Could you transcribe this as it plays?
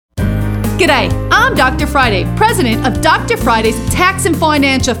G'day, I'm Dr. Friday, president of Dr. Friday's Tax and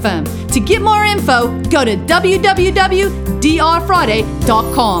Financial Firm. To get more info, go to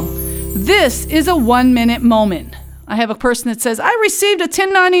www.drfriday.com. This is a 1-minute moment. I have a person that says, I received a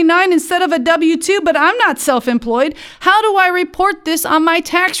 1099 instead of a W-2, but I'm not self-employed. How do I report this on my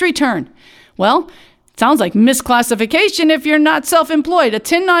tax return? Well, sounds like misclassification if you're not self-employed. A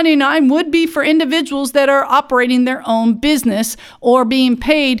 1099 would be for individuals that are operating their own business or being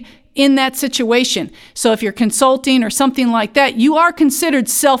paid in that situation. So if you're consulting or something like that, you are considered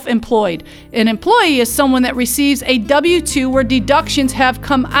self-employed. An employee is someone that receives a W-2 where deductions have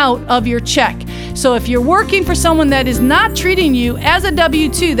come out of your check. So if you're working for someone that is not treating you as a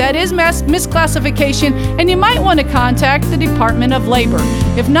W-2, that is misclassification, and you might want to contact the Department of Labor.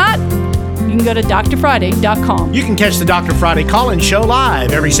 If not, you can go to drfriday.com. You can catch the Dr. Friday call-in show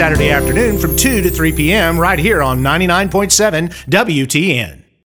live every Saturday afternoon from 2 to 3 p.m. right here on 99.7 WTN.